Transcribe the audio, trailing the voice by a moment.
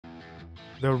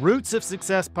The Roots of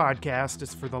Success podcast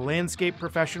is for the landscape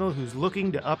professional who's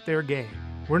looking to up their game.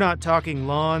 We're not talking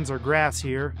lawns or grass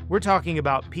here. We're talking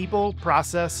about people,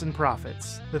 process, and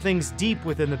profits. The things deep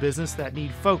within the business that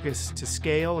need focus to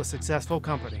scale a successful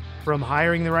company. From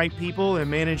hiring the right people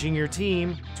and managing your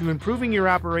team, to improving your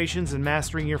operations and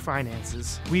mastering your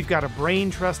finances, we've got a brain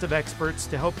trust of experts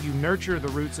to help you nurture the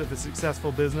roots of a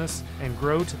successful business and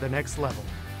grow to the next level.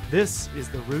 This is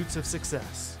the Roots of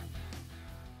Success.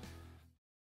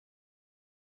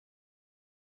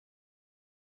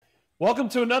 Welcome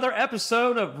to another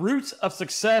episode of Roots of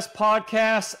Success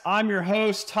podcast. I'm your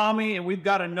host, Tommy, and we've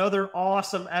got another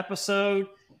awesome episode.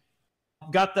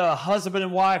 We've got the husband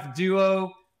and wife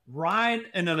duo, Ryan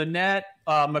and Annette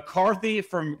McCarthy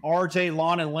from RJ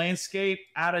Lawn and Landscape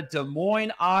out of Des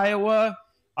Moines, Iowa.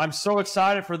 I'm so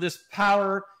excited for this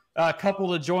power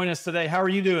couple to join us today. How are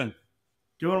you doing?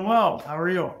 Doing well. How are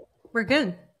you? We're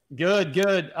good.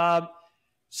 Good.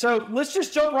 So let's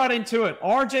just jump right into it.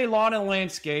 RJ Lawn and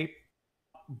Landscape.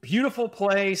 Beautiful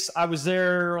place. I was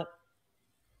there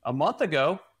a month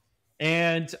ago,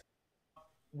 and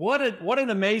what an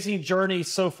amazing journey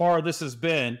so far this has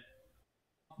been.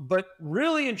 But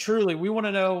really and truly, we want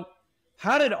to know,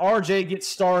 how did RJ get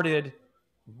started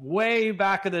way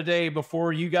back in the day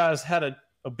before you guys had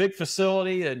a big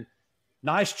facility and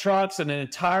nice trucks and an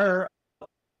entire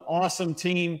awesome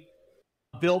team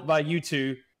built by you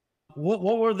two? What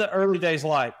were the early days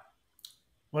like?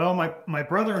 Well, my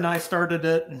brother and I started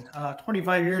it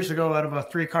 25 years ago out of a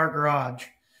 3-car garage.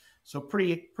 So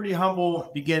pretty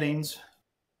humble beginnings.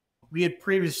 We had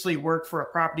previously worked for a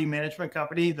property management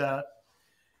company that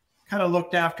kind of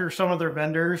looked after some of their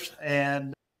vendors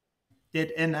and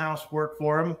did in-house work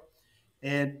for them.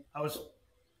 And I was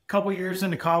a couple years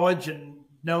into college, and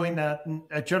knowing that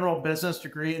a general business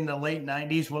degree in the late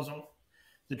 90s wasn't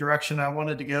the direction I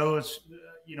wanted to go, is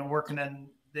working in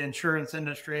the insurance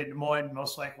industry in Des Moines,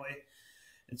 most likely.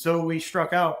 And so we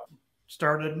struck out,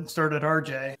 started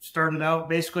RJ. Started out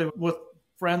basically with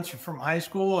friends from high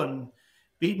school and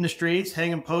beating the streets,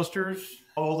 hanging posters,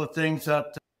 all the things that,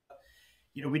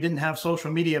 we didn't have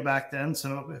social media back then.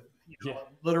 So,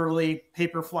 literally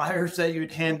paper flyers that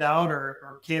you'd hand out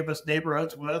or canvas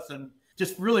neighborhoods with, and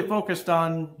just really focused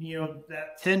on,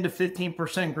 that 10 to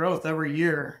 15% growth every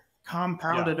year,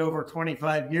 compounded over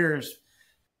 25 years.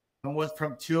 And went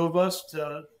from 2 of us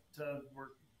to we're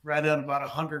right at about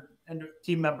 100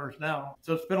 team members now.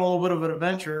 So it's been a little bit of an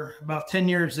adventure. About 10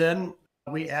 years in,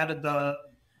 we added the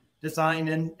design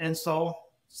and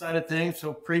install side of things.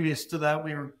 So previous to that,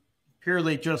 we were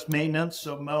purely just maintenance.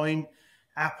 So mowing,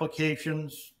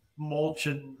 applications, mulch,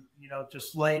 and,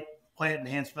 just light plant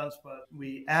enhancements. But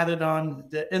we added on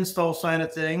the install side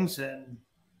of things and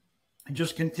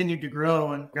just continued to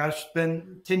grow. And gosh, it's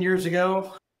been 10 years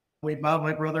ago. We bought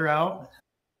my brother out.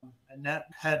 Annette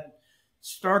had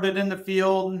started in the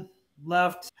field,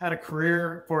 left, had a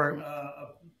career for a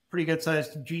pretty good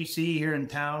sized GC here in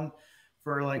town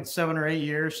for like 7 or 8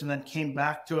 years, and then came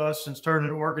back to us and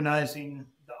started organizing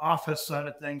the office side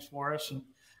of things for us. And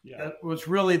that was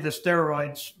really the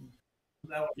steroids.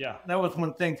 That was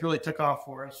when things really took off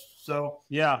for us. So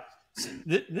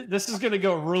this is going to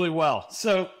go really well.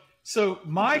 So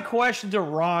my question to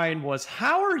Ryan was,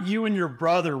 how are you and your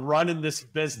brother running this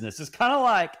business? It's kind of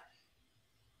like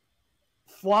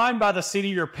flying by the seat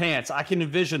of your pants. I can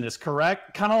envision this,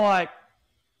 correct? Kind of like,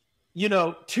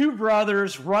 2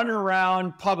 brothers running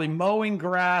around, probably mowing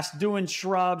grass, doing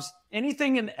shrubs,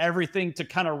 anything and everything to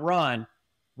kind of run,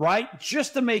 right?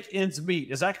 Just to make ends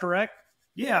meet. Is that correct?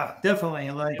 Yeah,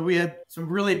 definitely. Like, we had some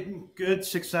really good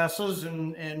successes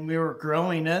and we were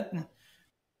growing it.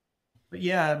 But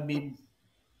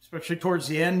especially towards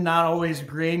the end, not always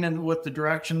agreeing with the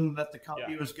direction that the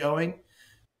company was going.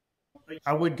 But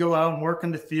I would go out and work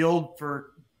in the field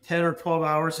for 10 or 12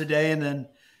 hours a day, and then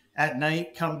at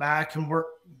night come back and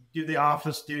do the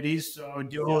office duties. So I would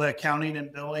do all the accounting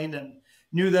and billing, and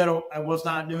knew that I was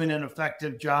not doing an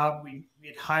effective job. We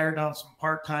had hired on some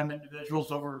part-time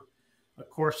individuals over a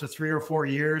course of 3 or 4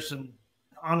 years. And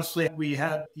honestly, we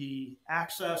had the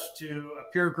access to a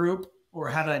peer group, or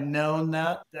had I known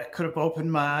that could have opened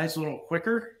my eyes a little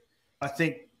quicker. I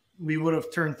think we would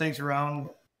have turned things around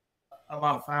a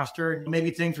lot faster. Maybe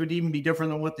things would even be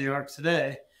different than what they are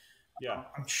today. Yeah,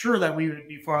 I'm sure that we would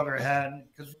be farther ahead,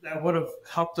 because that would have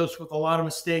helped us with a lot of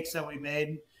mistakes that we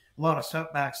made, a lot of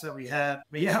setbacks that we had.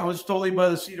 But I was totally by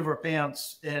the seat of our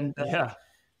pants. And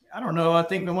I don't know. I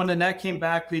think when Annette came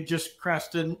back, we just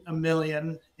crested 1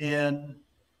 million, and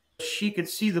she could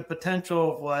see the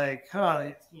potential of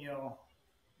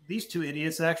these two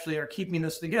idiots actually are keeping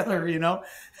this together, you know?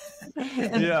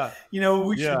 And, Yeah. you know,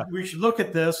 we should look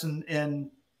at this, and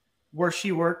where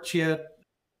she worked, she had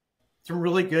some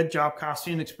really good job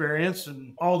costing experience,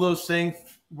 and all those things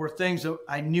were things that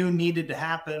I knew needed to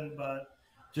happen, but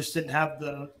just didn't have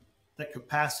the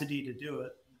capacity to do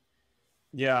it.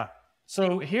 Yeah.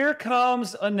 So here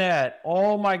comes Annette.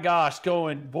 Oh my gosh,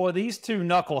 going, boy, these two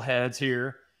knuckleheads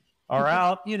here are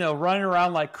out, you know, running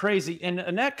around like crazy. And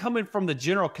Annette coming from the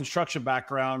general construction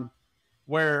background,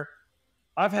 where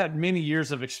I've had many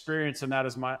years of experience in that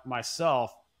as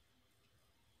myself.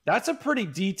 That's a pretty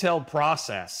detailed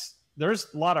process. There's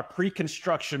a lot of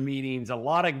pre-construction meetings, a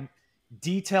lot of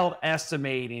detailed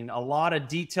estimating, a lot of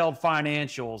detailed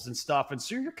financials and stuff. And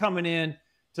so you're coming in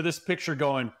to this picture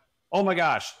going, oh my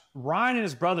gosh, Ryan and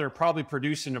his brother are probably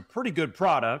producing a pretty good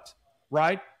product,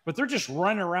 right? But they're just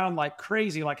running around like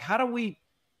crazy. Like, how do we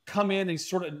come in and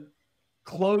sort of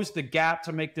close the gap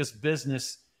to make this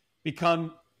business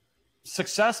become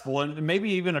successful and maybe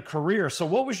even a career? So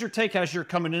what was your take as you're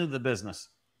coming into the business?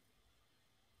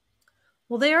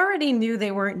 Well, they already knew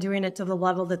they weren't doing it to the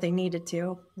level that they needed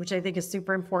to, which I think is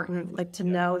super important, like to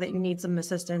know that you need some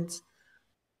assistance.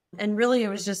 And really, it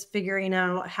was just figuring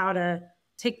out how to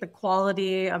take the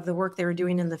quality of the work they were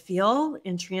doing in the field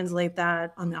and translate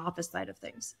that on the office side of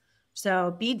things.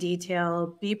 So be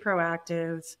detailed, be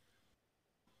proactive,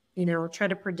 you know, try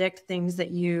to predict things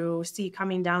that you see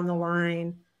coming down the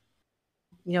line,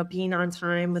 you know, being on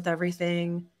time with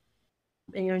everything.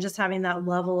 And, you know, just having that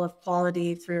level of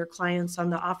quality for your clients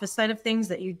on the office side of things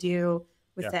that you do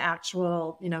with the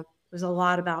actual, you know, there's a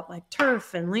lot about like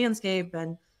turf and landscape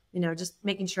and, you know, just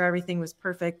making sure everything was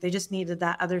perfect. They just needed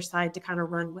that other side to kind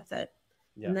of run with it.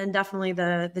 Yeah. And then definitely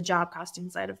the job costing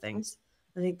side of things.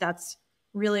 I think that's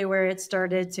really where it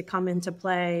started to come into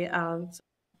play.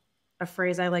 A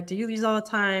phrase I like to use all the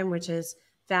time, which is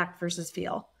fact versus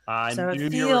feel. So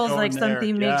it feels like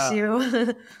something makes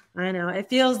you, I know, it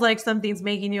feels like something's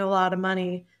making you a lot of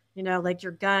money, you know, like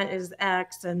your gut is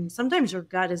X, and sometimes your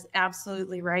gut is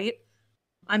absolutely right.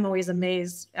 I'm always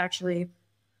amazed, actually.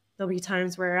 There'll be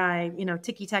times where I, you know,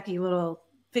 ticky-tacky little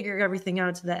figure everything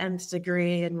out to the nth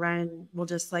degree, and Ryan will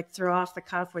just like throw off the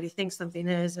cuff what he thinks something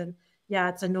is. And yeah,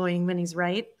 it's annoying when he's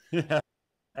right.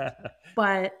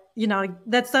 But, you know,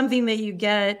 that's something that you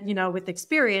get, you know, with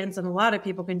experience, and a lot of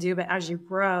people can do. But as you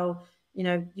grow, you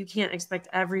know, you can't expect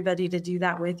everybody to do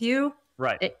that with you.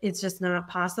 Right. It's just not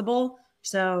possible.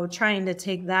 So trying to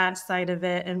take that side of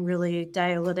it and really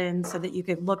dial it in so that you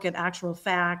could look at actual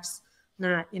facts,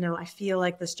 not, you know, I feel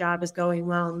like this job is going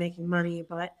well and making money,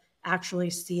 but actually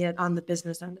see it on the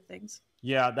business end of things.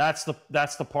 Yeah, that's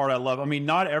the part I love. I mean,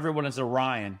 not everyone is a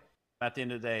Ryan at the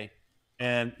end of the day.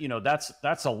 And, you know,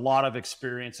 that's a lot of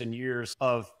experience and years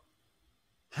of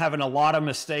having a lot of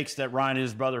mistakes that Ryan and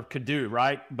his brother could do,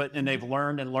 right? And they've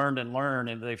learned and learned and learned,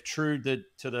 and they've trued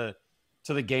to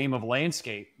the game of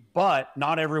landscape. But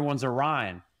not everyone's a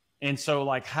Ryan. And so,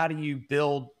 like, how do you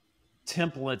build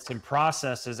templates and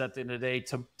processes at the end of the day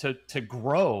to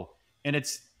grow?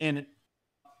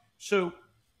 So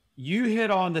you hit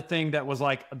on the thing that was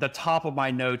like the top of my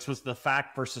notes was the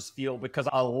fact versus feel, because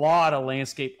a lot of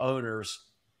landscape owners,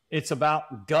 it's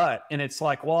about gut. And it's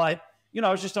like, well, I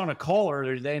was just on a call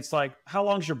earlier today. It's like, how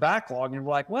long's your backlog? And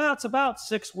we're like, well, it's about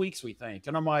 6 weeks, we think.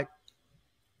 And I'm like,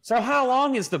 so how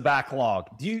long is the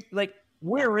backlog? Do you like,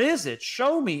 where is it?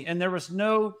 Show me. And there was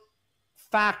no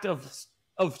fact of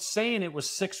saying it was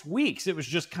 6 weeks. It was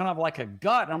just kind of like a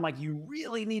gut. And I'm like, you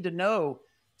really need to know.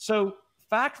 So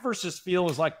fact versus feel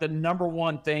is like the number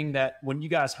one thing that when you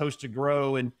guys host to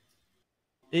grow, and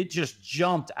it just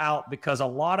jumped out because a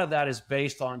lot of that is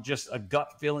based on just a gut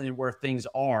feeling where things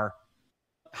are.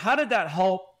 How did that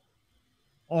help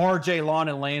RJ Lawn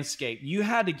and Landscape? You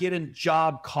had to get in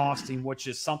job costing, which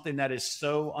is something that is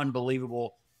so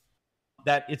unbelievable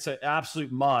that it's an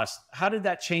absolute must. How did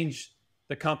that change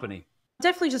the company?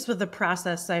 Definitely just with the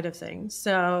process side of things.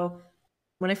 So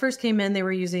when I first came in, they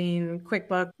were using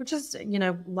QuickBooks, which is, you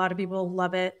know, a lot of people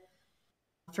love it.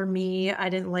 For me, I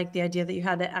didn't like the idea that you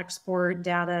had to export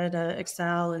data to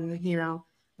Excel and, you know,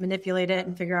 manipulate it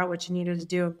and figure out what you needed to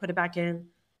do and put it back in.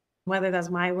 Whether that's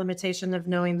my limitation of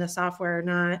knowing the software or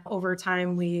not, over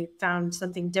time, we found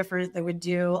something different that would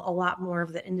do a lot more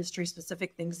of the industry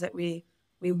specific things that we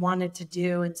wanted to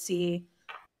do and see.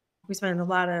 We spent a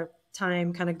lot of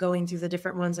time kind of going through the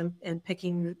different ones and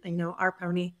picking, you know, our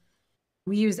pony.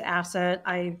 We use Asset.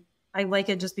 I like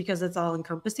it just because it's all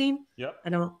encompassing. Yep.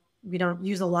 We don't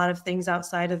use a lot of things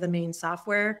outside of the main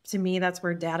software. To me, that's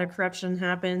where data corruption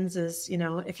happens is, you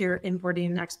know, if you're importing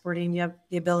and exporting, you have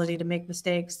the ability to make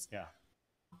mistakes. Yeah.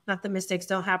 not that mistakes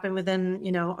don't happen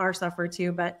within, our software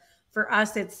too, but for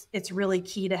us, it's really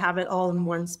key to have it all in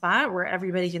one spot where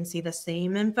everybody can see the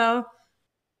same info.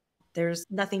 There's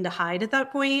nothing to hide at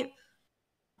that point.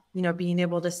 Being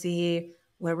able to see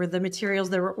what were the materials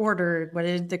that were ordered, what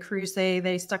did the crew say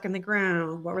they stuck in the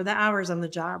ground, what were the hours on the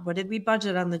job, what did we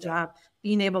budget on the job,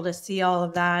 being able to see all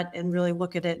of that and really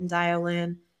look at it and dial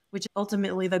in, which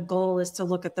ultimately the goal is to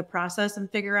look at the process and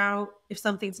figure out if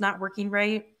something's not working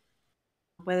right,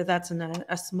 whether that's in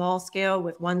a small scale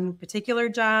with one particular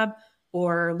job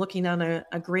or looking on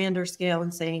a grander scale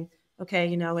and saying,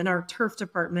 okay, in our turf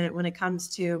department, when it comes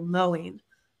to mowing,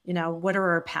 what are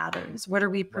our patterns? What are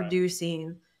we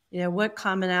producing? What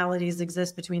commonalities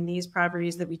exist between these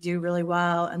properties that we do really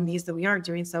well and these that we aren't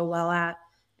doing so well at,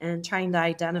 and trying to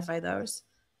identify those.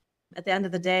 At the end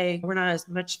of the day, we're not as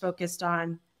much focused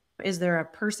on, is there a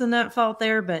person at fault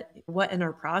there, but what in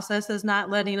our process is not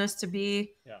letting us to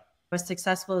be as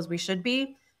successful as we should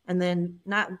be. And then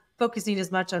not focusing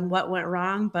as much on what went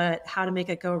wrong, but how to make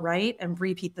it go right and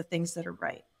repeat the things that are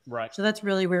right. Right. So that's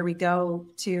really where we go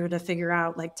to figure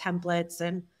out like templates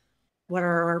and what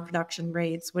are our production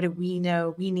rates? What do we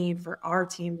know we need for our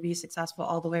team to be successful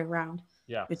all the way around?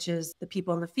 Yeah. Which is the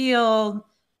people in the field,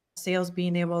 sales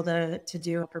being able to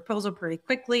do a proposal pretty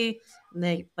quickly. And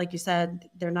they, like you said,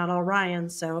 they're not all Ryan,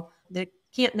 so they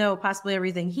can't know possibly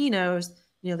everything he knows.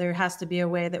 There has to be a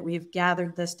way that we've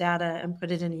gathered this data and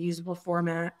put it in a usable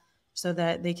format so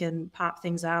that they can pop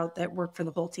things out that work for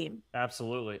the whole team.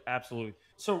 Absolutely. Absolutely.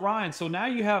 So Ryan, so now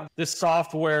you have this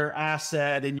software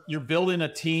asset and you're building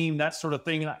a team, that sort of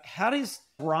thing. How does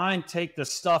Ryan take the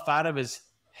stuff out of his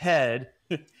head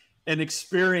and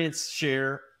experience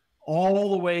share all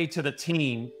the way to the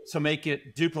team to make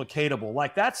it duplicatable?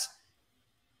 Like that's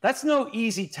no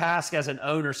easy task as an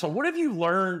owner. So what have you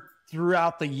learned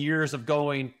throughout the years of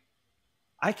going,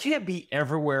 I can't be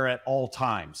everywhere at all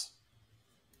times?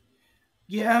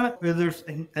 Yeah,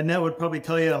 Annette would probably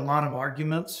tell you a lot of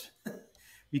arguments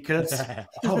because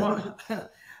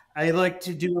I like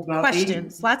to do about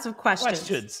questions, lots of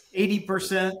questions.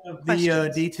 80% of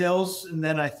the details, and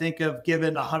then I think of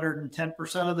giving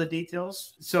 110% of the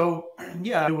details. So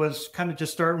yeah, it was kind of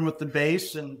just starting with the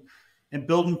base and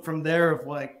building from there of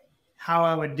like how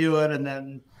I would do it, and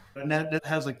then Annette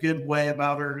has a good way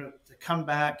about her to come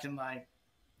back and like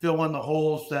fill in the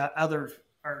holes that others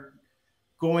are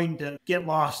going to get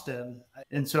lost in.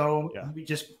 And so we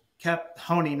just kept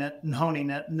honing it.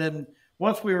 And then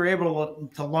once we were able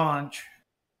to launch,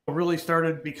 we really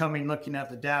started looking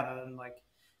at the data and like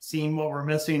seeing what we're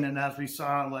missing. And as we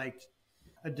saw like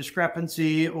a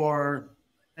discrepancy or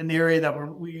an area that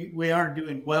we aren't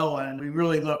doing well in, we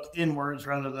really looked inwards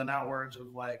rather than outwards of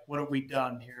like, what have we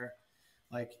done here?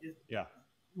 Like,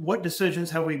 what decisions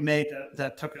have we made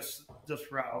that took us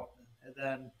this route?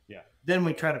 And then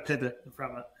we try to pivot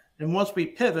from it. And once we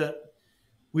pivot,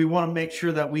 we want to make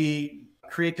sure that we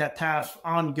create that task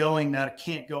ongoing, that it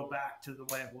can't go back to the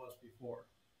way it was before.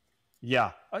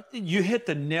 Yeah, you hit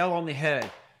the nail on the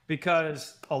head,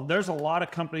 because there's a lot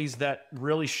of companies that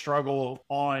really struggle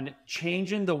on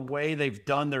changing the way they've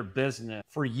done their business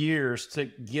for years to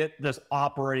get this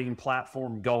operating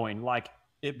platform going. Like,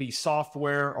 it be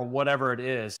software or whatever it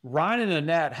is. Ryan and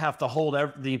Annette have to hold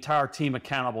the entire team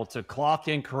accountable to clock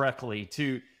in correctly,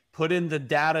 to put in the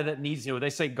data that needs, they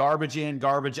say garbage in,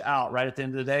 garbage out, right at the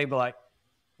end of the day. But like,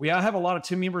 we have a lot of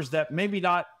team members that maybe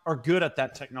not are good at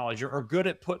that technology or good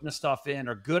at putting the stuff in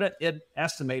or good at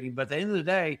estimating. But at the end of the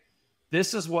day,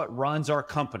 this is what runs our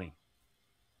company.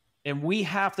 And we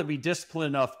have to be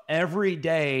disciplined enough every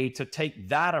day to take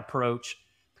that approach,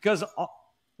 because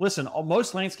listen,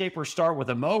 most landscapers start with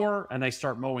a mower and they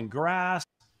start mowing grass,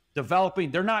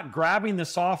 developing. They're not grabbing the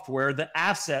software, the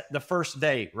asset, the first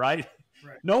day, right?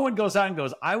 No one goes out and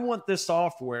goes, I want this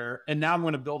software, and now I'm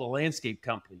going to build a landscape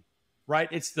company, right?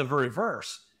 It's the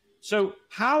reverse. So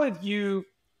how have you,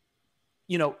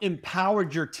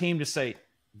 empowered your team to say,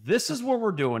 this is what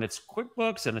we're doing. It's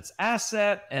QuickBooks and it's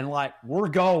asset, and like, we're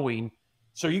going.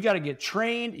 So you got to get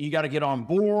trained. You got to get on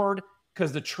board,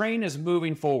 because the train is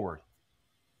moving forward.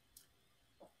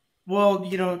 Well,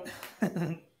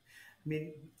 I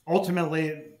mean,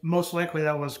 ultimately, most likely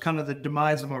that was kind of the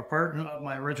demise of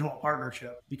my original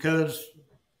partnership, because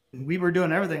we were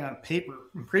doing everything on paper.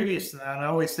 And previous to that, I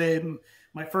always say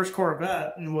my first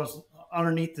Corvette was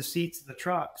underneath the seats of the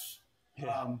trucks,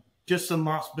 just some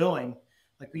lost billing.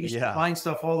 Like, we used to find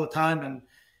stuff all the time,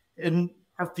 and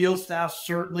our field staff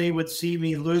certainly would see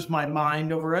me lose my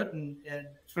mind over it, and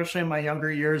especially in my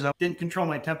younger years, I didn't control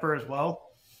my temper as well.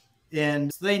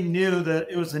 And they knew that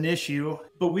it was an issue,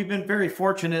 but we've been very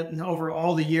fortunate over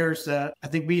all the years that I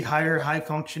think we hire high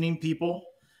functioning people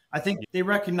I think they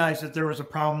recognized that there was a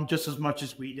problem just as much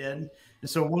as we did. And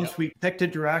so once we picked a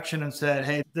direction and said,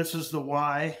 hey, this is the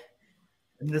why,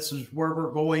 and this is where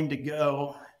we're going to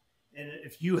go. And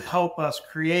if you help us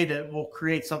create it, we'll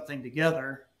create something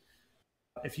together.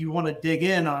 If you want to dig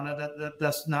in on it,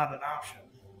 that's not an option.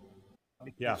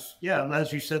 Because,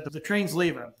 as you said, the train's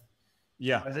leaving.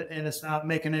 Yeah. And it's not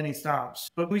making any stops.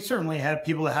 But we certainly had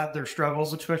people that had their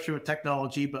struggles, especially with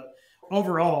technology. But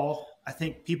overall, I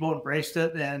think people embraced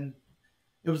it, and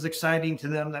it was exciting to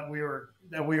them that we were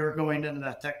going into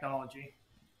that technology.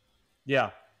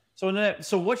 Yeah. So Annette,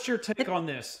 what's your take on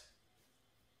this?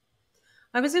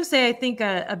 I was going to say, I think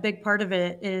a big part of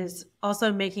it is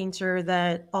also making sure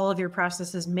that all of your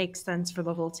processes make sense for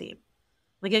the whole team.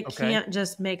 Like it can't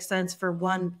just make sense for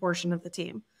one portion of the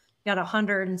team. You got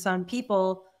 100 and some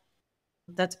people.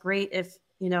 That's great if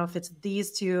it's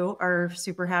these two are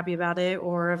super happy about it,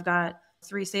 or I've got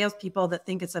 3 salespeople that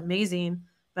think it's amazing.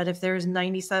 But if there's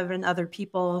 97 other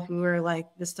people who are like,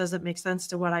 this doesn't make sense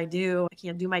to what I do, I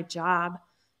can't do my job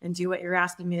and do what you're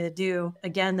asking me to do.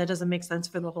 Again, that doesn't make sense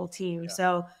for the whole team. Yeah.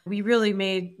 So we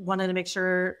really wanted to make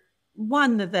sure,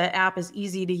 one, that the app is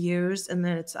easy to use and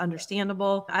that it's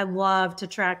understandable. I love to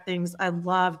track things. I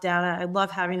love data. I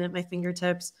love having it at my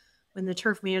fingertips. When the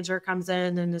turf manager comes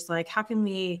in and is like, how can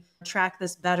we track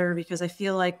this better? Because I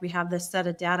feel like we have this set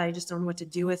of data. I just don't know what to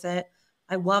do with it.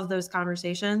 I love those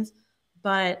conversations,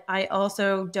 but I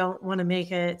also don't want to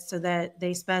make it so that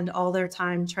they spend all their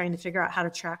time trying to figure out how to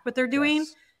track what they're doing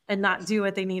and not do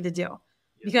what they need to do.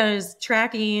 Because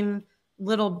tracking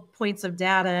little points of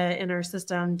data in our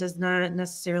system does not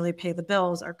necessarily pay the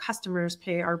bills. Our customers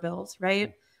pay our bills,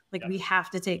 right? Like we have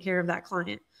to take care of that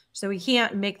client. So we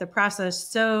can't make the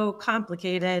process so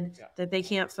complicated that they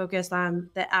can't focus on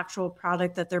the actual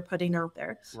product that they're putting out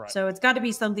there. Right. So it's got to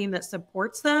be something that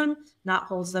supports them, not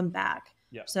holds them back.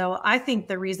 Yeah. So I think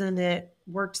the reason it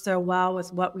worked so well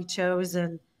with what we chose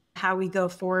and how we go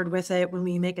forward with it when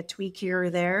we make a tweak here or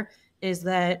there is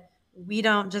that we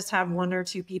don't just have 1 or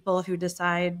 2 people who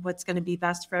decide what's going to be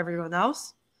best for everyone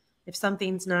else. If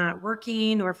something's not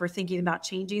working, or if we're thinking about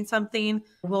changing something,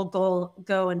 we'll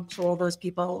go and pull those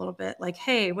people a little bit. Like,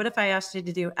 hey, what if I asked you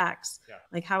to do X? Yeah.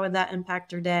 Like, how would that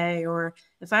impact your day? Or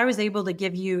if I was able to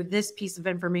give you this piece of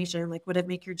information, like, would it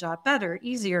make your job better,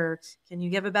 easier? Can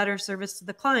you give a better service to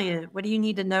the client? What do you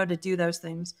need to know to do those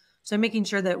things? So making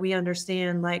sure that we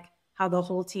understand like how the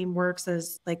whole team works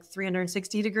is like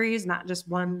 360 degrees, not just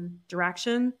one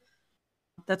direction.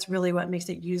 That's really what makes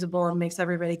it usable and makes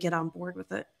everybody get on board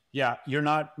with it. Yeah, you're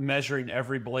not measuring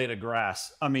every blade of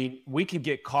grass. I mean, we can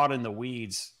get caught in the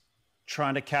weeds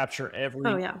trying to capture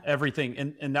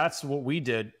everything. And that's what we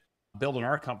did building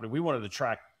our company. We wanted to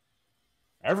track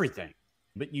everything,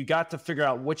 but you got to figure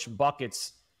out which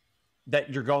buckets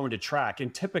that you're going to track.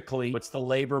 And typically it's the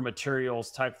labor, materials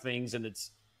type things. And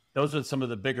those are some of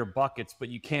the bigger buckets, but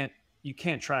you can't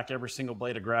track every single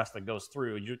blade of grass that goes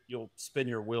through. You'll spin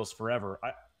your wheels forever.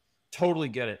 I totally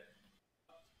get it.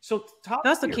 So you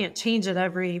also can't change it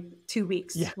every 2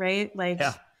 weeks, right? Like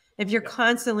if you're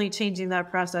constantly changing that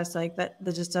process, like that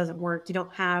just doesn't work. You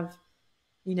don't have,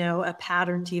 a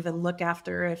pattern to even look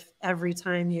after. If every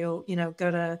time you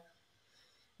go to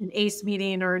an ACE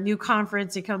meeting or a new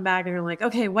conference, you come back and you're like,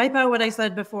 okay, wipe out what I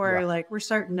said before. Like we're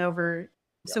starting over.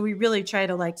 So we really try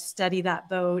to like steady that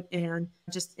boat and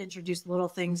just introduce little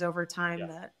things over time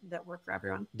that work for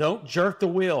everyone. Don't jerk the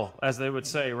wheel, as they would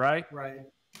say, right? Right.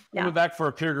 Coming back for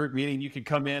a peer group meeting, you could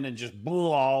come in and just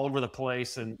blow all over the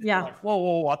place. And like,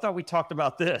 whoa, I thought we talked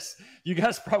about this. You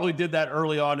guys probably did that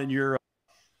early on in your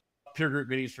peer group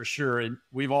meetings for sure. And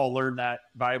we've all learned that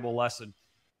valuable lesson.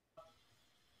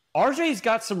 RJ's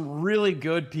got some really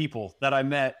good people that I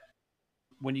met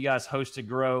when you guys hosted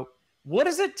Grow. What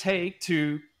does it take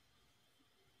to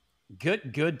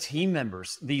get good team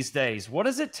members these days? What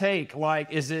does it take?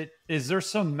 Like, is there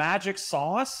some magic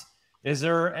sauce? Is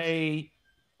there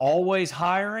always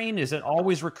hiring? Is it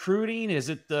always recruiting? Is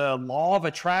it the law of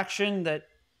attraction that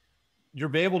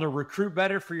you're able to recruit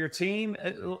better for your team?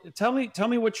 Tell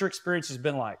me what your experience has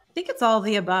been like. I think it's all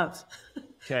the above.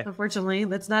 Okay. Unfortunately,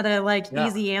 that's not a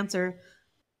easy answer.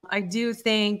 I do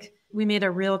think we made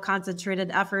a real concentrated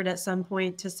effort at some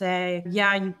point to say,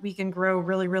 we can grow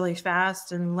really, really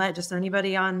fast and let just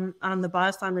anybody on the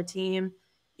bus, on the team,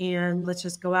 and let's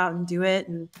just go out and do it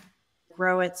and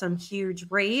grow at some huge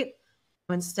rate.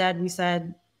 Instead, we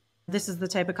said, this is the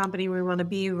type of company we want to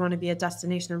be. We want to be a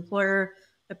destination employer,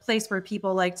 a place where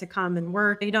people like to come and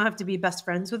work. You don't have to be best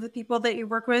friends with the people that you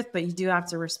work with, but you do have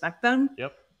to respect them.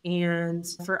 Yep. And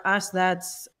for us,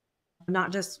 that's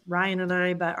not just Ryan and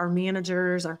I, but our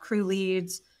managers, our crew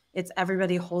leads. It's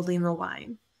everybody holding the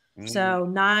line. So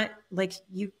not like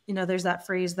there's that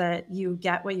phrase that you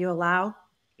get what you allow.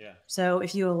 Yeah. So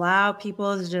if you allow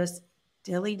people to just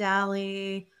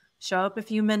dilly-dally, show up a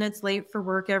few minutes late for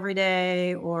work every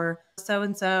day, or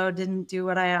so-and-so didn't do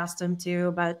what I asked them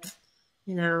to, but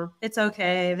it's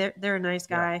okay. They're a nice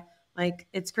guy. Yeah. Like,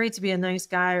 it's great to be a nice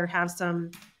guy or have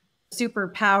some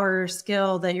superpower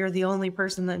skill that you're the only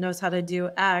person that knows how to do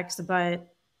X, but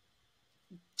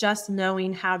just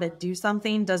knowing how to do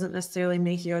something doesn't necessarily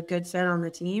make you a good fit on the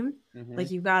team.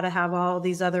 Like, you've got to have all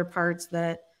these other parts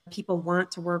that people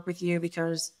want to work with you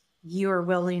because you are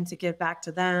willing to give back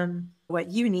to them what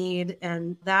you need.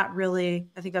 And that really,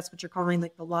 I think that's what you're calling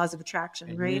like the laws of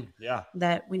attraction, right? Yeah.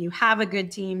 That when you have a good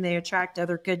team, they attract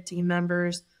other good team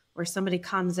members, or somebody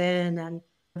comes in and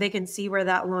they can see where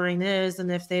that line is.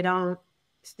 And if they don't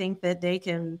think that they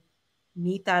can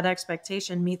meet that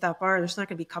expectation, meet that bar, they're just not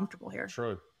going to be comfortable here.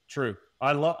 True.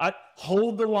 I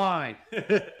hold the line.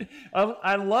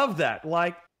 I love that.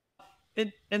 Like,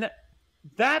 and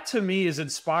that to me is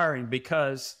inspiring,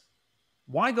 because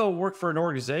why go work for an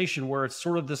organization where it's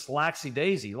sort of this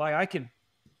laxy-daisy? Like, I could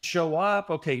show up,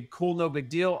 okay, cool, no big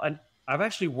deal. And I've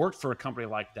actually worked for a company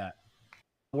like that,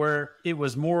 where it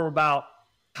was more about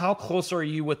how close are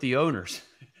you with the owners?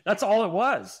 That's all it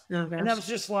was. Okay. And that was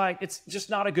just like, it's just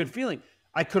not a good feeling.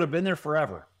 I could have been there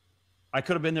forever.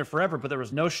 But there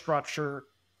was no structure,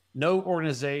 no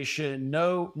organization,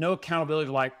 no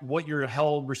accountability, like what you're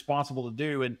held responsible to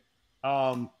do.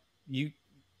 And you,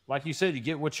 like you said, you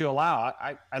get what you allow.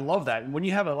 I love that. And when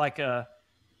you have an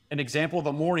example of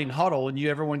a morning huddle and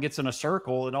everyone gets in a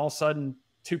circle and all of a sudden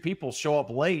 2 people show up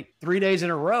late 3 days in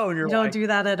a row, and you don't do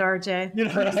that at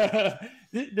RJ.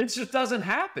 It just doesn't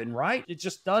happen, right? It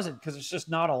just doesn't, because it's just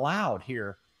not allowed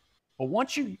here. But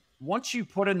once you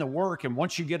put in the work and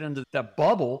once you get into the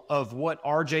bubble of what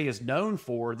RJ is known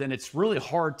for, then it's really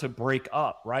hard to break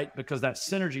up, right? Because that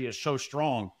synergy is so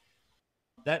strong.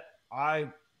 That I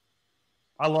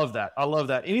love that. I love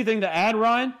that. Anything to add,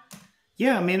 Ryan?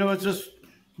 Yeah, I mean, it was just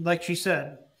like she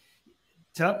said.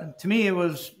 To me, it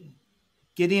was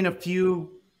getting a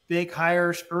few big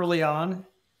hires early on.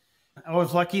 I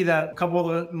was lucky that a couple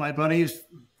of my buddies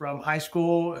from high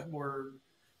school were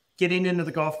getting into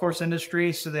the golf course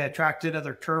industry, so they attracted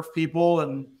other turf people,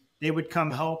 and they would come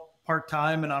help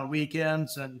part-time and on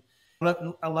weekends, and that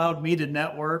allowed me to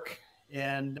network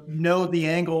and know the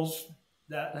angles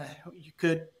that you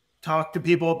could talk to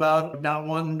people about not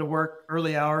wanting to work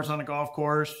early hours on a golf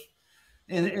course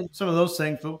and some of those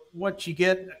things. But once you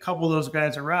get a couple of those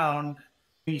guys around,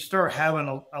 you start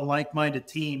having a like-minded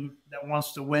team that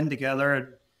wants to win together, and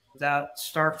that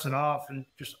starts it off. And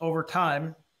just over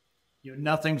time,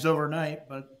 nothing's overnight,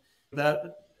 but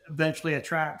that eventually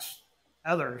attracts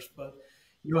others. But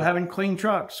having clean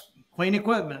trucks, clean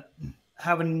equipment,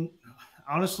 having,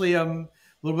 honestly, a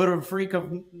little bit of a freak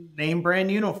of name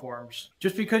brand uniforms.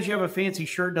 Just because you have a fancy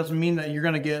shirt doesn't mean that you're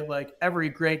going to get like every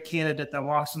great candidate that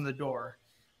walks in the door.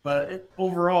 But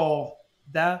overall,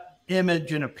 that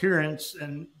image and appearance,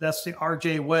 and that's the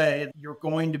RJ way. You're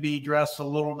going to be dressed a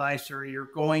little nicer. You're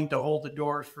going to hold the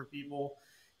doors for people.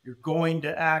 You're going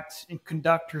to act and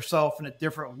conduct yourself in a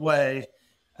different way.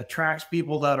 Attracts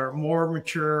people that are more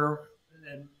mature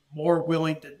and more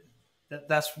willing to,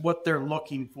 that's what they're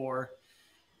looking for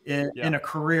in a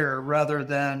career, rather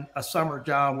than a summer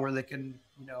job where they can,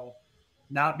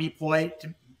 not be polite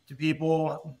to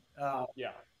people,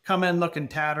 come in looking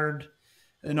tattered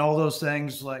and all those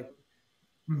things. Like,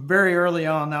 very early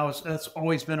on, that's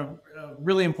always been a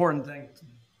really important thing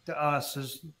to us,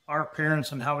 is our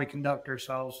appearance and how we conduct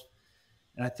ourselves.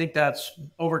 And I think that's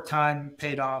over time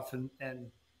paid off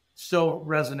and still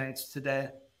resonates today.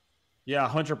 Yeah,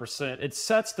 100%. It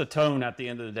sets the tone at the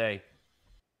end of the day.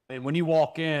 And when you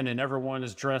walk in and everyone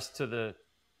is dressed to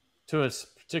a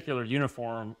particular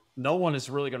uniform, no one is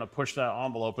really going to push that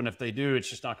envelope. And if they do, it's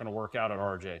just not going to work out at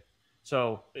RJ.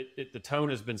 So the tone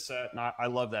has been set, and I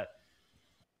love that.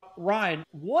 Ryan,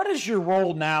 what is your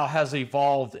role now has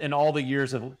evolved in all the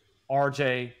years of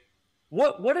RJ?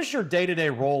 What is your day-to-day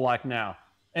role like now?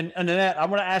 And Annette, I'm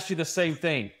going to ask you the same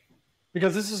thing,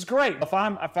 because this is great. If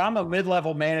I'm a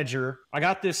mid-level manager, I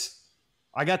got this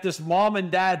mom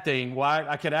and dad thing. Why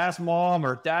I could ask mom,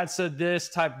 or dad said this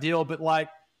type deal, but like,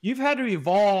 you've had to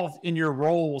evolve in your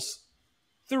roles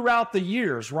throughout the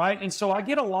years, right? And so I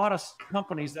get a lot of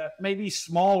companies that may be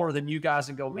smaller than you guys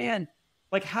and go, man,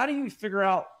 like, how do you figure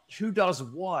out who does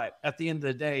what at the end of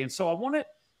the day? And so I want to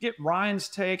get Ryan's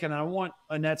take, and I want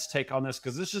Annette's take on this,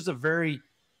 because this is a very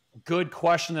good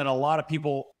question that a lot of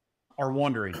people are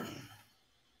wondering.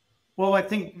 Well, I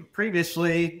think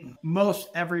previously, most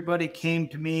everybody came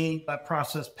to me. I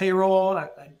processed payroll. I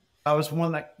I was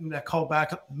one that called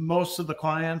back most of the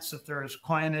clients if there's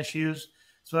client issues.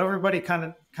 So everybody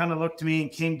kind of looked to me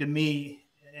and came to me.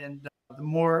 And the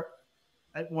more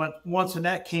once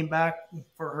Annette came back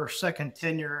for her second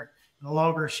tenure, and the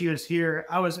longer she was here,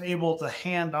 I was able to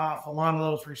hand off a lot of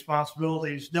those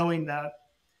responsibilities, knowing that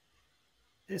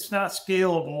it's not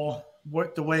scalable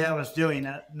the way I was doing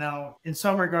it. Now, in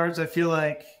some regards, I feel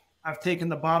like I've taken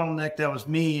the bottleneck that was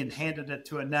me and handed it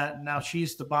to Annette, and now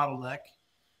she's the bottleneck.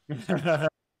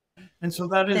 And so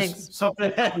that is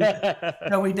something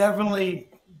that we definitely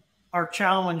are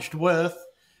challenged with.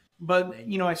 But,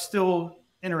 I still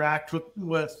interact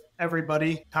with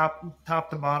everybody, top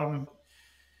to bottom.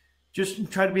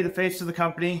 Just try to be the face of the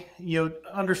company,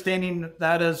 understanding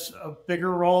that is a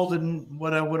bigger role than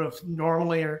what I would have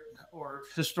normally or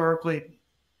historically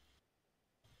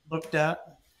looked at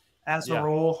as a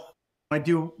role. I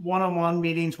do one-on-one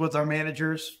meetings with our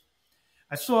managers.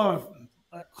 I still have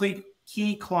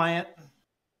key client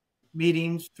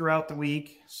meetings throughout the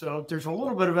week. So there's a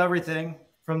little bit of everything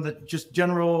from the just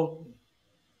general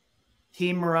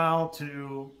team morale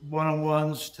to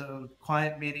one-on-ones to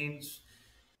client meetings.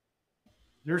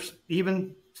 There's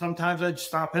even sometimes I'd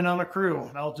stop in on a crew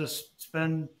and I'll just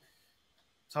spend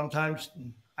sometimes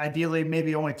ideally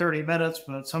maybe only 30 minutes,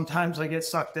 but sometimes I get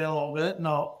sucked in a little bit and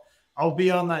I'll be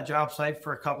on that job site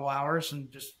for a couple hours and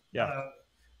just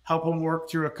help them work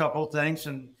through a couple of things.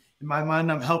 And in my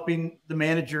mind, I'm helping the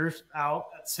managers out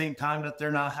at the same time that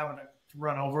they're not having to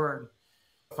run over. And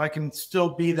if I can still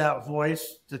be that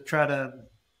voice to try to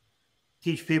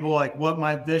teach people like what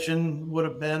my vision would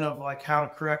have been of like how to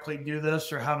correctly do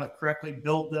this or how to correctly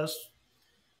build this,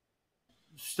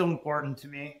 it's still important to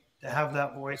me to have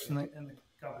that voice in the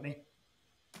company.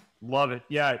 Love it.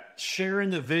 Yeah.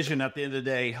 Sharing the vision at the end of the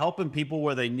day, helping people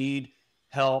where they need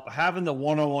help, having the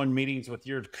one-on-one meetings with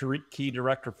your key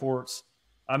direct reports.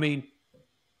 I mean,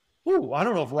 I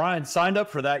don't know if Ryan signed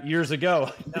up for that years ago.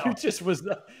 No. You just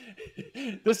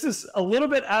this is a little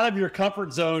bit out of your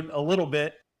comfort zone a little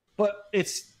bit, but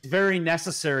it's very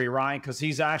necessary, Ryan, because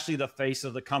he's actually the face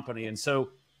of the company. And so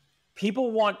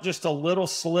people want just a little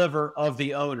sliver of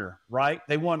the owner, right?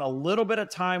 They want a little bit of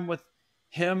time with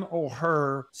him or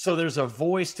her, so there's a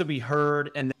voice to be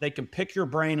heard and they can pick your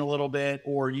brain a little bit,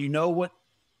 or what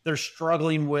they're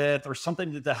struggling with or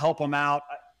something to help them out.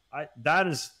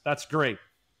 That's great.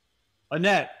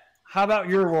 Annette, how about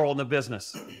your role in the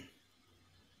business?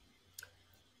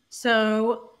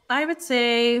 So I would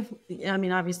say,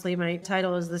 obviously my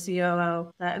title is the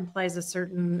COO. That implies a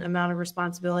certain amount of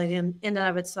responsibility in and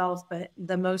of itself. But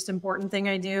the most important thing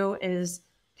I do is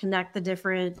connect the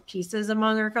different pieces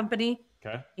among our company.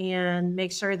 Okay. And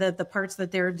make sure that the parts that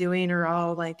they're doing are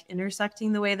all like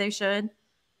intersecting the way they should.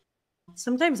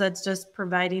 Sometimes that's just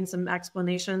providing some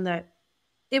explanation that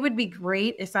it would be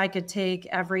great if I could take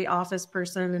every office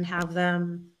person and have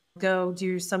them go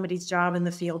do somebody's job in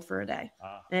the field for a day.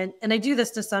 And I do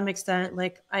this to some extent.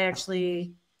 Like I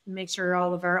actually make sure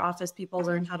all of our office people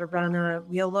learn how to run a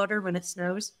wheel loader when it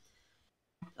snows.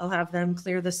 I'll have them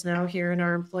clear the snow here in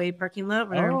our employee parking lot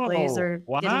when our employees are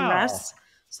getting rest.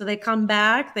 So they come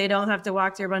back, they don't have to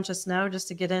walk through a bunch of snow just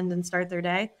to get in and start their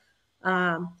day.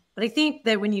 But I think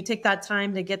that when you take that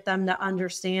time to get them to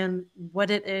understand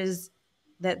what it is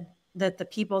that the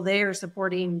people they are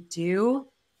supporting do,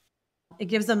 it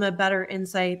gives them a better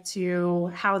insight to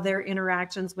how their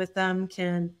interactions with them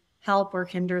can help or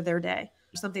hinder their day.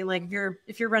 Something like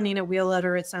if you're running a wheel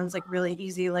loader, it sounds like really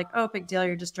easy, like, oh, big deal,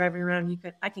 you're just driving around.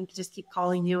 I can just keep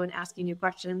calling you and asking you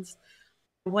questions.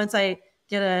 Once I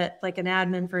get an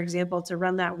admin, for example, to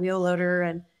run that wheel loader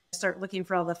and start looking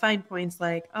for all the fine points,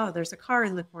 like, oh, there's a car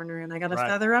in the corner and I got to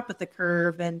feather up at the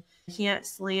curve and can't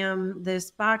slam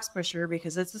this box pusher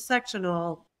because it's a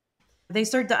sectional. They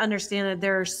start to understand that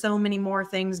there are so many more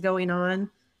things going on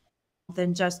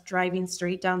than just driving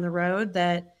straight down the road,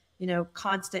 that,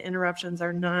 constant interruptions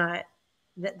are not,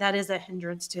 that is a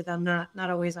hindrance to them, not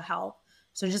always a help.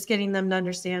 So just getting them to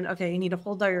understand, okay, you need to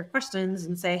hold all your questions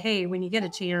and say, hey, when you get a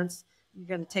chance, you're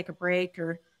going to take a break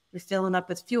or you're filling up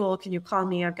with fuel, can you call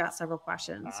me? I've got several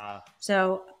questions.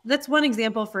 So that's one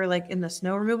example for like in the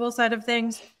snow removal side of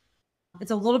things.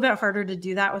 It's a little bit harder to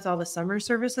do that with all the summer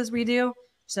services we do.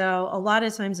 So a lot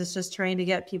of times it's just trying to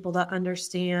get people to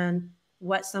understand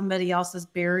what somebody else's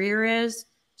barrier is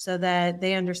so that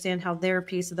they understand how their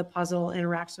piece of the puzzle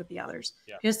interacts with the others.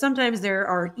 Yeah. Because sometimes there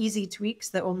are easy tweaks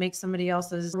that will make somebody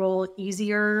else's role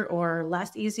easier or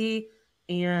less easy.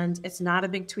 And it's not a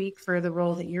big tweak for the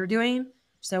role that you're doing.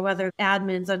 So whether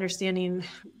admins understanding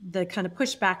the kind of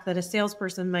pushback that a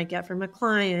salesperson might get from a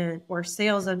client, or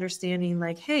sales understanding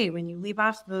like, hey, when you leave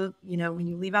out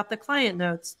the client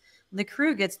notes, The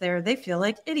crew gets there, they feel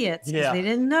like idiots because Yeah. they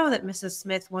didn't know that Mrs.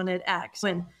 Smith wanted X.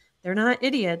 When they're not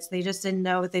idiots, they just didn't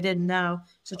know what they didn't know.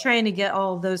 So trying to get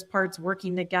all of those parts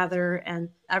working together and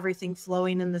everything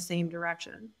flowing in the same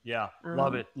direction. Yeah.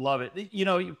 Love it. Love it. You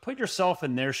know, you put yourself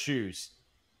in their shoes.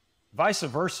 Vice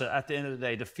versa, at the end of the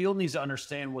day, the field needs to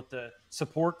understand what the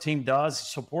support team does.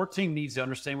 Support team needs to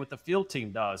understand what the field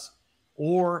team does.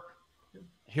 Or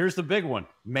here's the big one,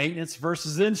 maintenance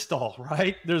versus install,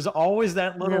 right? There's always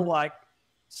that little like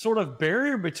sort of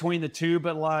barrier between the two,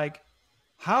 but like,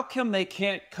 how come they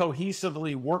can't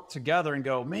cohesively work together and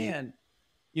go, man,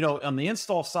 you know, on the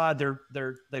install side,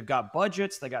 they've got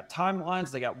budgets, they got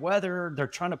timelines, they got weather, they're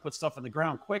trying to put stuff in the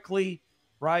ground quickly,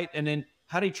 right? And then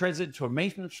how do you transit to a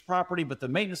maintenance property? But the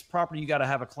maintenance property, you got to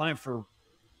have a client for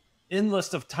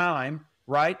endless of time,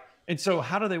 right? And so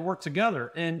how do they work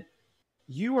together? And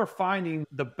you are finding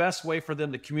the best way for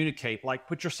them to communicate, like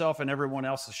put yourself in everyone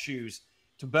else's shoes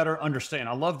to better understand.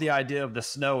 I love the idea of the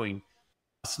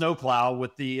snowplow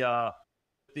with the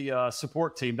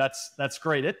support team. That's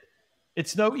great.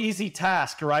 It's no easy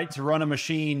task, right, to run a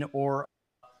machine or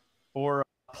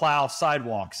plow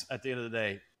sidewalks at the end of the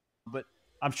day. But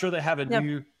I'm sure they have a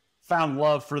newfound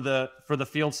love for the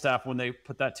field staff when they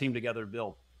put that team together to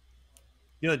build.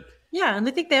 Good. Yeah, and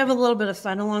I think they have a little bit of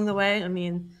fun along the way. I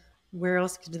mean, where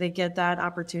else do they get that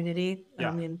opportunity? Yeah.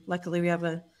 I mean, luckily we have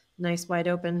a nice wide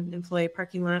open employee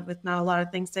parking lot with not a lot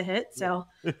of things to hit. So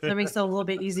that makes it a little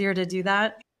bit easier to do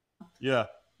that. Yeah.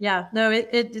 Yeah. No,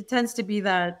 it tends to be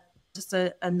that just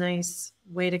a nice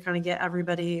way to kind of get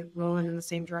everybody rolling in the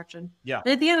same direction. Yeah.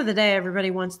 And at the end of the day,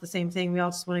 everybody wants the same thing. We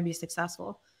all just want to be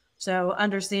successful. So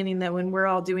understanding that when we're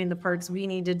all doing the parts we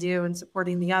need to do and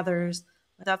supporting the others,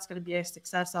 that's going to be a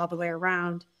success all the way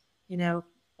around. You know,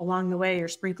 along the way, you're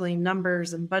sprinkling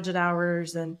numbers and budget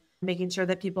hours and making sure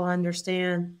that people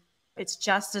understand it's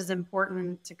just as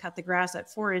important to cut the grass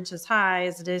at 4 inches high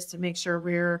as it is to make sure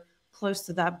we're close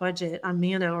to that budget on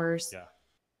man hours. Yeah.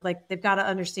 Like they've got to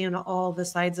understand all the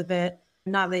sides of it.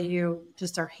 Not that you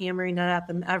just are hammering it at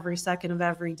them every second of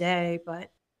every day,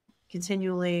 but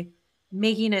continually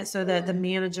making it so that the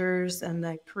managers and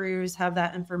the crews have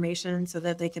that information so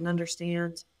that they can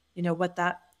understand, you know,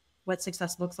 what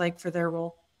success looks like for their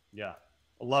role. Yeah.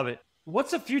 I love it.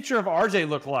 What's the future of RJ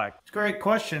look like? It's a great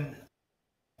question.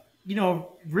 You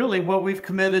know, really what we've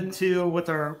committed to with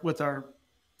our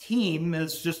team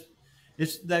is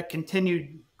that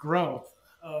continued growth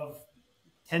of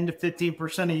 10 to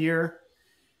 15% a year,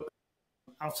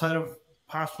 outside of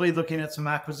possibly looking at some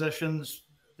acquisitions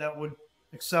that would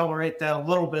accelerate that a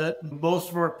little bit.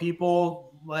 Most of our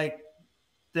people like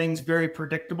things very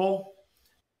predictable.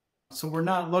 So we're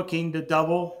not looking to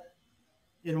double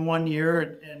in 1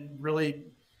 year and really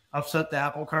upset the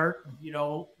apple cart. You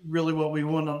know, really what we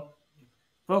want to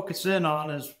focus in on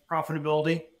is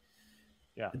profitability.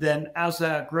 Yeah. Then as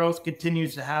that growth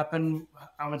continues to happen,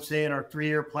 I would say in our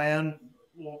 3-year plan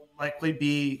will likely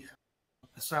be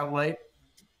a satellite.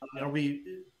 It'll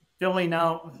be filling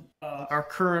out our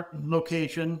current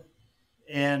location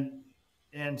and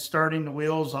starting the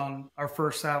wheels on our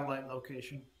first satellite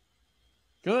location.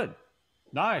 Good.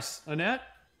 Nice. Annette?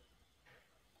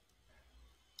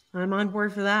 I'm on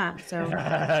board for that. So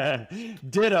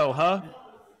Ditto, huh?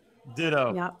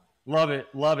 Ditto. Yeah. Love it.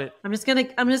 Love it. I'm just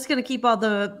gonna keep all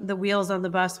the wheels on the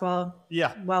bus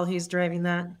while he's driving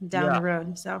that down the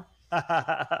road. So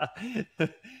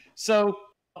so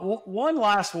one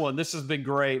last one. This has been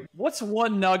great. What's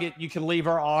one nugget you can leave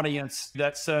our audience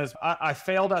that says, I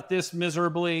failed at this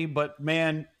miserably, but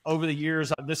man, over the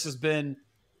years, this has been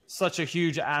such a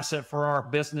huge asset for our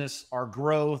business, our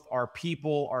growth, our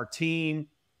people, our team.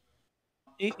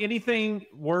 Anything,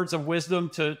 words of wisdom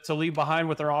to leave behind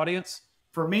with our audience?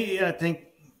 For me, I think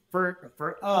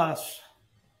for us,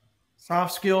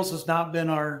 soft skills has not been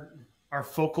our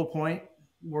focal point.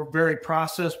 We're very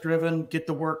process driven, get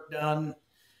the work done.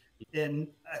 And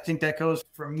I think that goes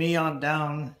from me on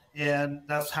down. And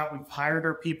that's how we've hired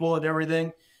our people and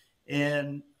everything.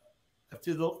 And I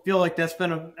feel like that's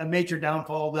been a major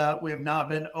downfall, that we have not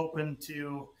been open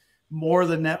to more of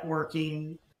the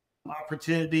networking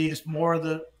opportunities, more of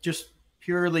the just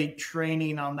purely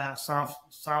training on that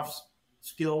soft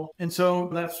skill. And so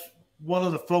that's one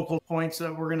of the focal points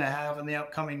that we're going to have in the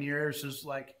upcoming years, is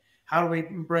like, how do we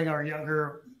bring our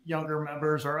younger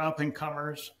members, our up and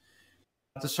comers,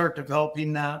 to start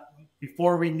developing that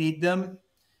before we need them,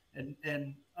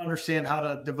 and understand how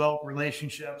to develop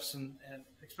relationships, and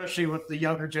especially with the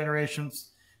younger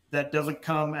generations, that doesn't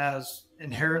come as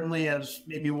inherently as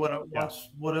maybe what it once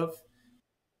would have,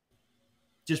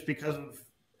 just because of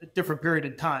a different period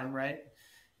of time, right?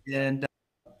 And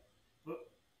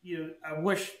I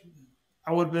wish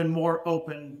I would have been more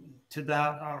open to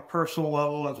that on a personal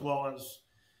level as well as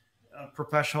a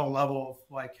professional level of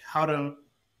like how to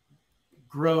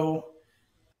grow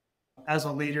as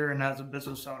a leader and as a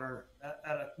business owner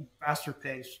at a faster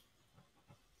pace.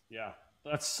 Yeah,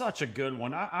 that's such a good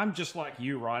one. I'm just like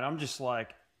you, Ryan. I'm just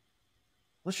like,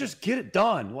 let's just get it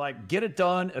done. Like, get it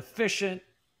done, efficient,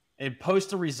 and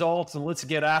post the results, and let's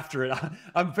get after it.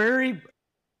 I'm very,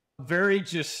 very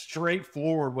just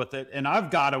straightforward with it. And I've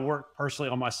got to work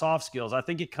personally on my soft skills. I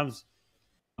think it comes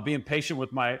being patient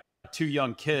with my 2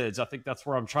 young kids. I think that's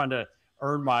where I'm trying to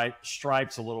earn my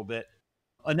stripes a little bit.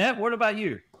 Annette, what about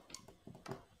you?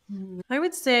 I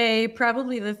would say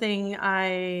probably the thing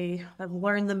I have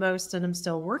learned the most and I'm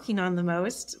still working on the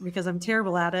most because I'm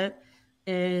terrible at it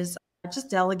is just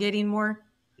delegating more.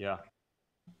 Yeah.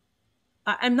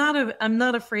 I'm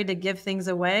not afraid to give things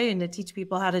away and to teach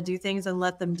people how to do things and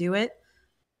let them do it.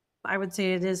 I would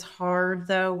say it is hard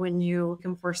though when you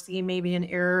can foresee maybe an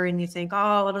error and you think,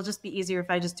 oh, it'll just be easier if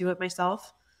I just do it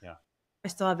myself. Yeah. I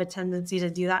still have a tendency to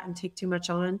do that and take too much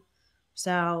on.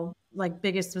 So like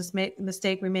biggest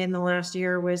mistake we made in the last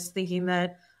year was thinking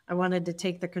that I wanted to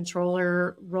take the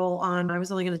controller role on. I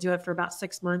was only going to do it for about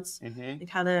 6 months and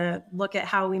kind of look at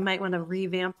how we might want to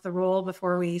revamp the role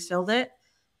before we filled it.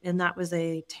 And that was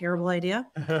a terrible idea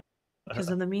because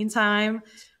in the meantime,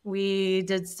 we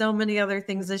did so many other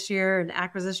things this year and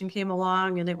acquisition came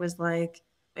along and it was like,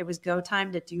 it was go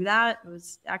time to do that. It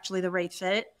was actually the right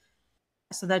fit.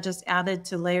 So that just added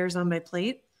to layers on my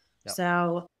plate. Yep.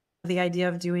 So the idea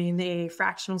of doing a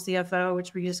fractional CFO,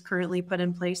 which we just currently put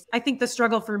in place. I think the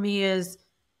struggle for me is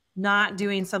not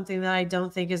doing something that I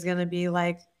don't think is going to be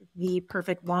like the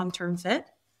perfect long-term fit.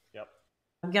 Yep.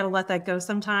 I've got to let that go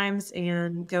sometimes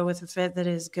and go with a fit that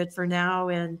is good for now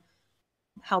and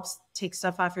helps take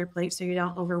stuff off your plate so you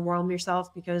don't overwhelm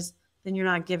yourself because then you're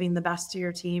not giving the best to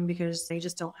your team because they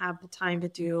just don't have the time to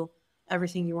do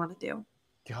everything you want to do.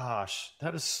 Gosh,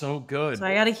 that is so good. So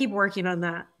I got to keep working on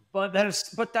that. But that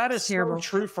is so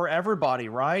true for everybody,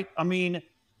 right? I mean,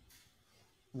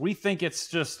 we think it's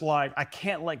just like, I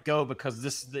can't let go because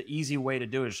this is the easy way to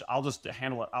do it. I'll just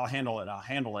handle it. I'll handle it. I'll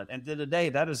handle it. And at the end of the day,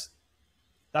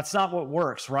 that's not what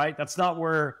works, right? That's not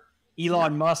where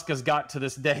Elon Musk has got to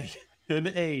this day and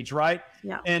age, right?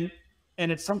 Yeah. And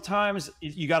it's sometimes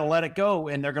you got to let it go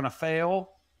and they're going to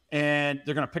fail and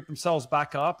they're going to pick themselves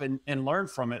back up and learn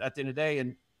from it at the end of the day.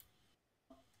 And,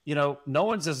 no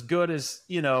one's as good as,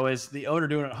 as the owner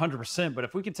doing it 100%. But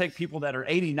if we can take people that are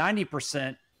 80,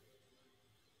 90%,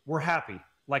 we're happy.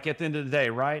 Like at the end of the day,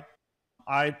 right?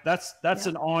 That's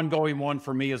an ongoing one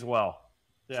for me as well.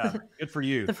 Yeah. Good for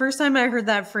you. The first time I heard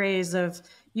that phrase of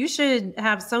you should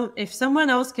have if someone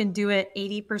else can do it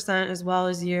 80% as well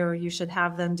as you should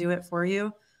have them do it for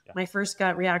you. Yeah. My first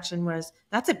gut reaction was,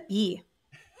 that's a B.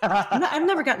 I've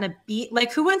never gotten a B.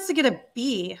 Like, who wants to get a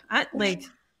B?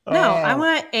 No, I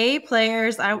want A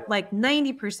players. I like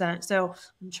 90%. So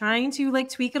I'm trying to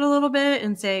tweak it a little bit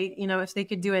and say, if they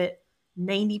could do it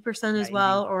 90% as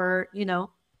well, or,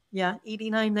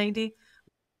 89, 90,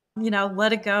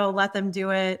 let it go, let them do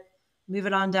it, move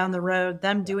it on down the road.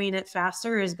 Them doing it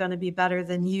faster is going to be better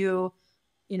than you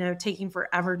taking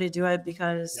forever to do it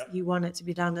because you want it to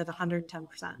be done at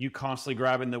 110%. You constantly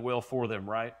grabbing the wheel for them,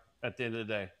 right? At the end of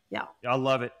the day. Yeah. I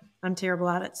love it. I'm terrible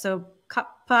at it. So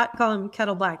call him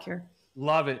kettle black here.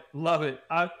 Love it. Love it.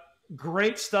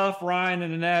 Great stuff, Ryan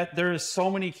and Annette. There is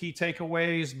so many key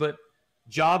takeaways, but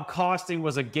job costing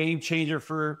was a game changer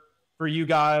for you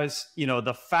guys.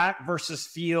 The fact versus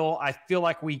feel. I feel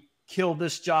like we killed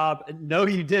this job. No,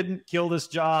 you didn't kill this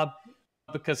job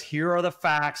because here are the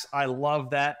facts. I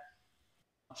love that.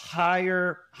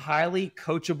 Hire highly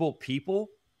coachable people.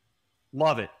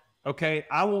 Love it. Okay.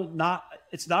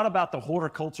 It's not about the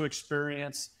horticulture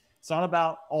experience. It's not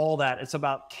about all that. It's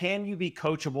about, can you be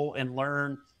coachable and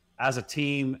learn as a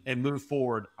team and move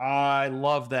forward? I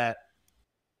love that.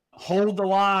 Hold the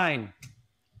line.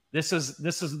 This is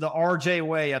the RJ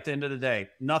way at the end of the day.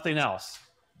 Nothing else.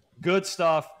 Good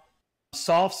stuff.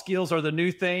 Soft skills are the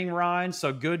new thing, Ryan.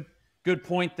 So good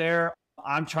point there.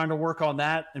 I'm trying to work on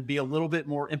that and be a little bit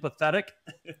more empathetic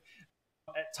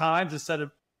at times instead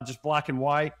of just black and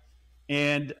white.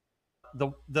 And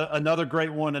another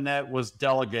great one in that was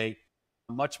delegate.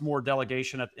 Much more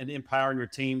delegation and empowering your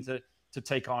team to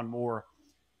take on more.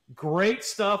 Great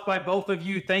stuff by both of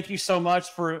you. Thank you so much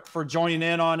for joining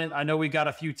in on it. I know we got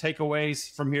a few takeaways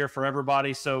from here for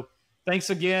everybody. So thanks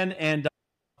again, and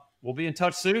we'll be in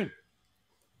touch soon.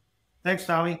 Thanks,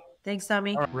 Tommy. Thanks,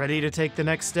 Tommy. Ready to take the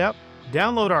next step?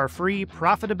 Download our free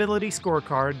profitability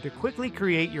scorecard to quickly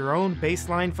create your own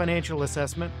baseline financial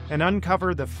assessment and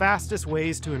uncover the fastest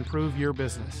ways to improve your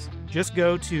business. Just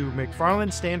go to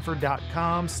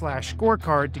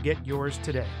mcfarlandstanford.com/scorecard to get yours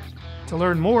today. To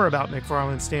learn more about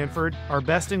McFarland Stanford, our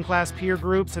best-in-class peer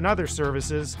groups, and other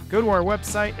services, go to our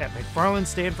website at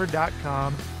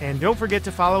mcfarlandstanford.com, and don't forget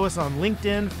to follow us on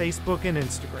LinkedIn, Facebook, and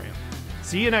Instagram.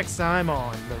 See you next time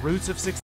on The Roots of Success.